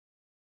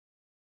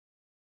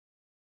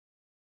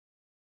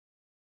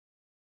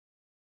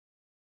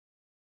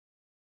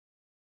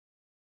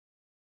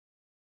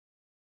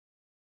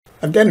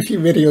I've done a few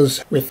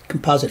videos with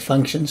composite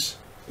functions.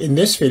 In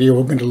this video,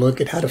 we're going to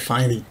look at how to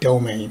find the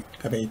domain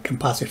of a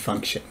composite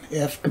function,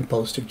 f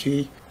composed of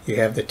g. You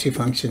have the two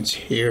functions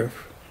here,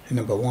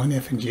 number 1,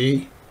 f and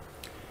g,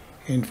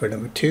 and for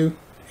number 2,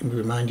 and we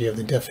remind you of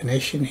the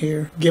definition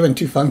here. Given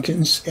two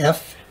functions,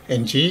 f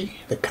and g,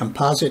 the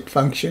composite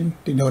function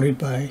denoted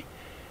by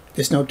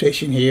this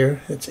notation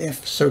here, that's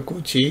f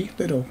circle g,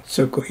 little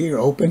circle here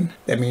open.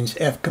 That means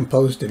f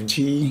composed of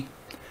g,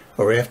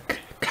 or f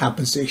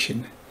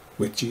composition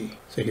with g.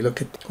 So you look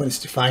at what it's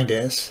defined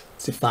as.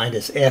 It's defined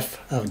as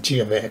f of g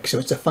of x. So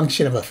it's a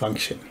function of a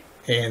function.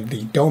 And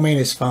the domain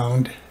is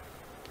found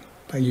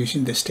by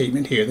using this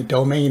statement here. The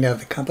domain of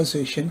the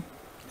composition,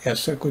 f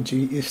circle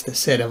g, is the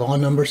set of all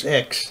numbers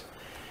x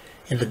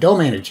in the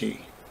domain of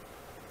g,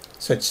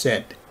 such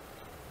that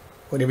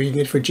whatever you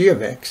get for g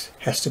of x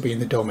has to be in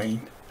the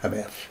domain of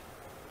f.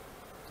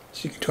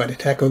 So you can try to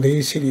tackle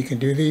these, see if you can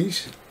do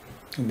these,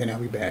 and then I'll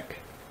be back.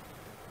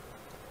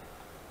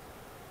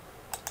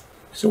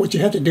 So what you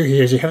have to do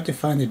here is you have to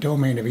find the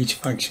domain of each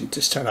function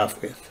to start off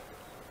with.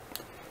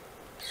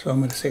 So I'm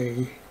going to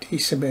say d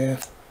sub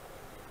f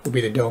will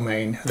be the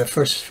domain of the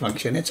first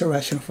function. It's a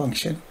rational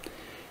function.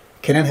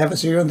 Cannot have a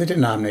 0 in the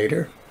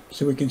denominator.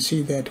 So we can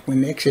see that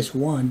when x is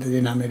 1, the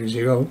denominator is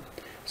 0.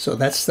 So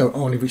that's the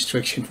only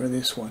restriction for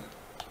this one.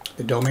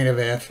 The domain of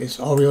f is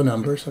all real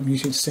numbers. I'm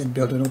using set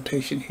builder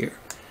notation here.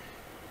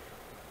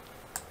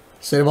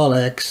 Set of all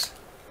x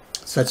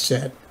such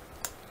that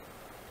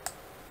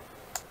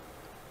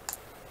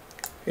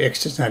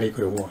x is not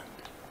equal to 1.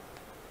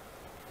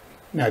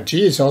 Now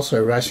g is also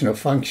a rational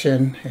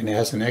function and it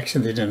has an x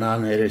in the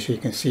denominator, so you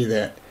can see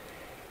that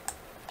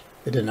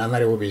the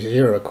denominator will be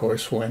 0, of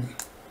course, when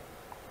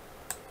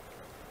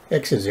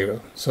x is 0.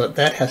 So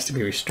that has to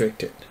be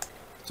restricted.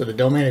 So the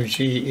domain of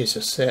g is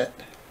a set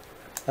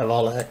of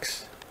all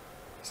x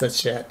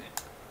such that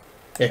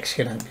x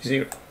cannot be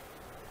 0.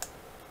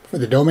 For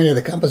the domain of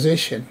the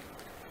composition,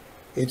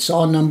 it's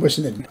all numbers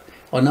in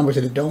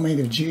the domain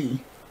of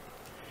g,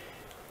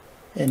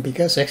 and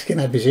because x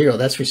cannot be 0,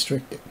 that's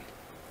restricted.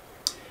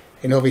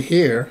 And over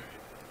here,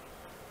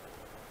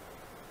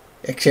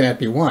 x cannot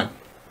be 1.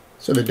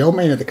 So the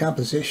domain of the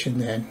composition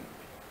then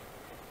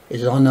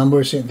is all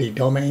numbers in the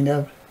domain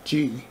of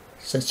g,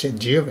 such that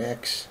g of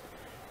x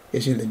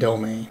is in the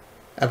domain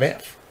of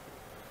f.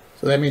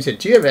 So that means that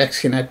g of x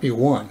cannot be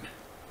 1.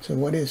 So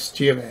what is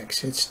g of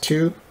x? It's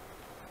 2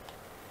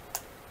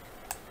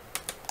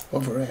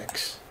 over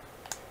x.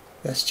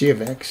 That's g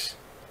of x.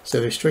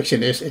 So the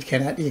restriction is it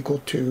cannot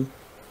equal to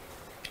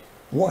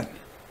 1,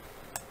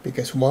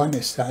 because 1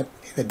 is not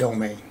in the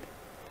domain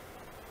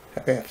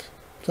of f.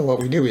 So what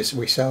we do is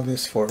we solve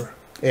this for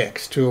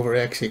x. 2 over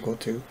x equal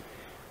to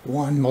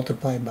 1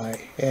 multiplied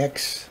by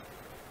x.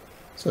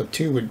 So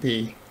 2 would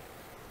be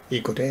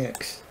equal to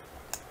x.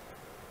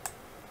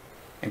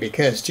 And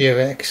because g of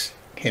x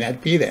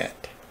cannot be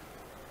that,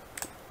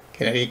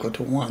 cannot equal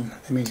to 1,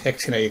 that means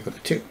x cannot equal to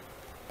 2.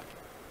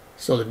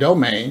 So the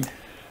domain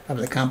of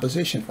the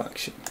composition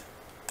function,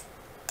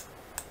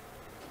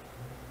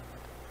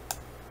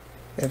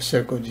 f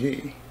circle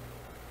g,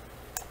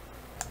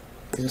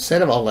 is a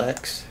set of all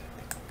x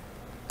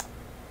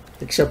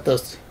except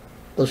those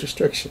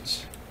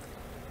restrictions.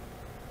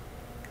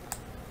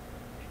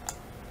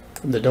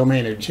 From the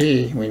domain of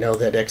g, we know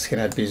that x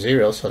cannot be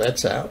 0, so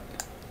that's out.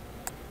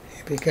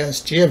 And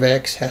because g of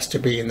x has to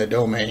be in the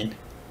domain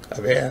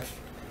of f,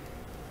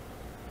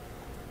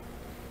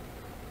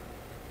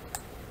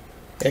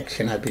 x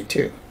cannot be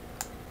 2.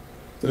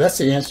 So that's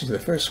the answer to the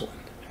first one.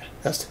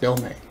 That's the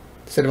domain.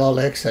 Set of all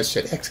x such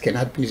that x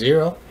cannot be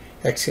 0,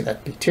 x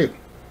cannot be 2.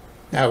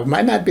 Now it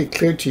might not be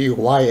clear to you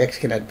why x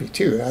cannot be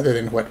 2 other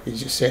than what we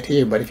just said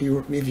here, but if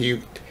you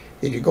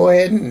go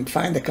ahead and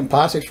find the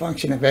composite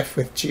function of f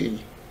with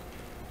g,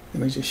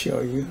 let me just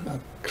show you.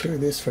 I'll clear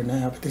this for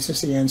now, but this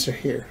is the answer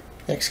here.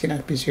 X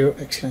cannot be 0,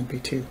 x cannot be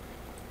 2.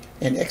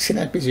 And x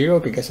cannot be 0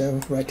 because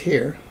of right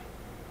here,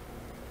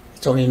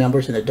 it's only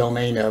numbers in the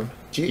domain of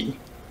g.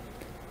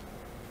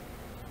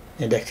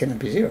 And x cannot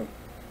be 0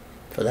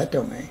 for that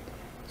domain.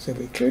 So if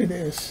we clear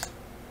this,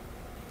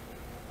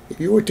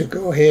 if you were to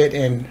go ahead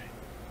and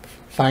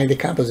find the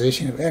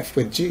composition of f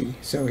with g,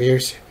 so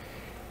here's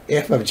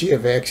f of g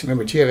of x.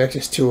 Remember, g of x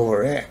is 2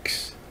 over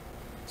x.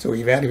 So we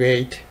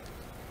evaluate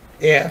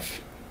f,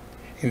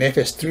 and f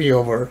is 3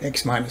 over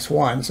x minus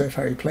 1. So if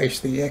I replace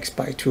the x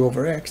by 2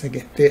 over x, I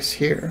get this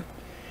here.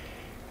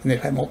 And then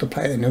if I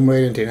multiply the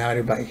numerator and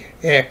denominator by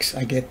x,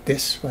 I get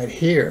this right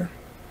here.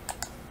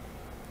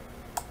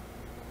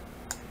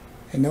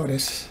 And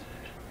notice,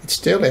 it's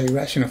still a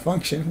rational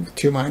function,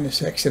 2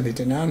 minus x in the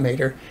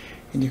denominator,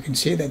 and you can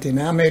see that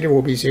denominator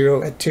will be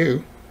 0 at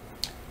 2.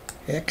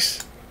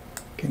 X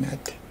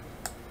cannot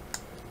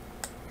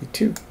be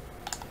 2.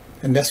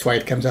 And that's why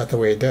it comes out the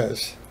way it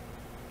does.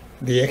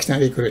 The x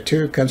not equal to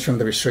 2 comes from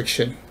the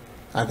restriction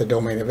on the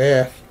domain of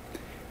f,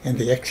 and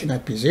the x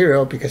cannot be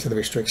 0 because of the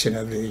restriction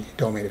of the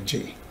domain of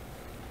g.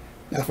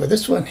 Now for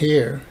this one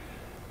here,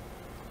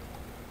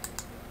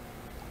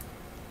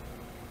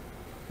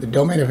 the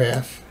domain of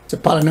f, it's a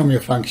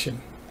polynomial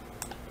function.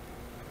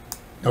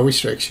 no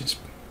restrictions.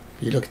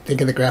 If you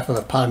think of the graph of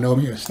a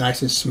polynomial, it's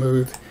nice and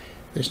smooth.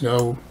 There's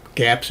no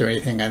gaps or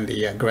anything on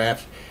the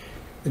graph.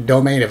 The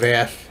domain of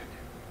f,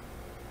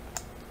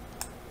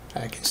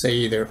 I can say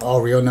either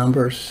all real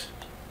numbers,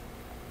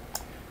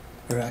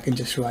 or I can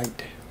just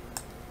write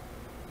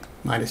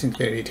minus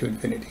infinity to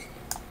infinity.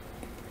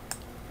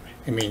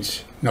 It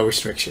means no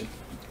restriction.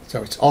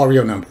 So it's all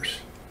real numbers.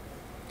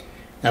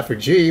 Now for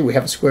G, we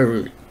have a square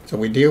root. So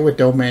we deal with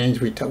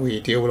domains, we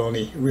deal with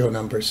only real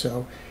numbers.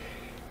 So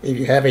if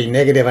you have a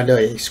negative under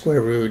a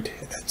square root,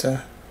 that's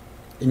a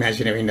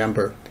imaginary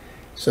number.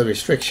 So the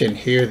restriction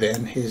here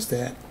then is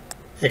that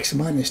x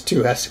minus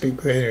 2 has to be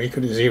greater or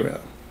equal to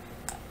 0.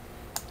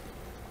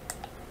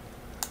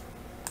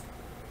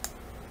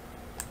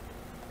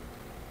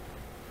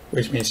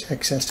 Which means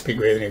x has to be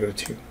greater than or equal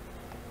to 2.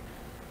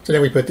 So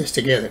then we put this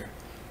together.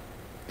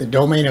 The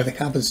domain of the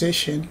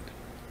composition,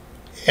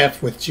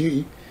 f with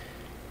g,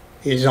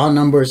 is all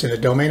numbers in the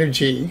domain of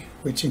g,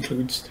 which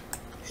includes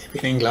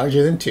everything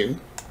larger than 2.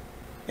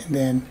 And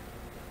then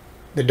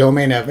the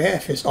domain of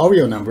f is all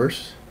real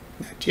numbers.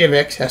 Now, g of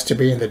x has to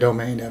be in the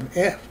domain of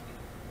f.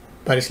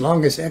 But as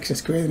long as x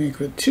is greater than or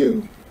equal to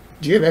 2,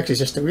 g of x is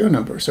just a real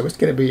number, so it's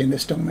going to be in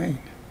this domain.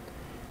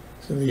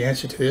 So the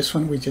answer to this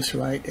one, we just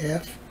write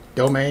f,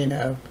 domain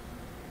of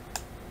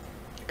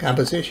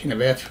composition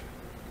of f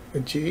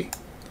with g,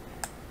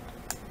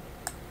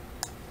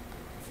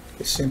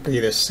 is simply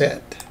the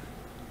set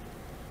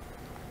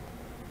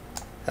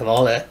of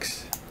all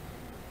x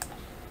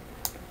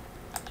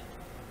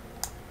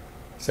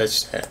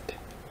such that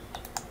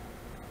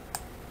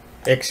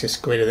x is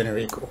greater than or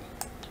equal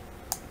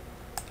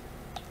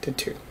to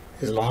 2.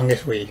 As long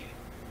as we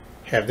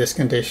have this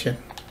condition,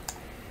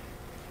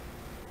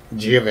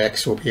 g of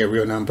x will be a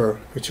real number,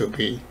 which will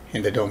be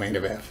in the domain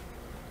of f.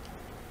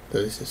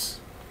 So this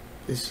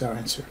is our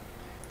answer.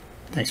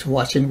 Thanks for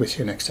watching. We'll see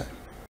you next time.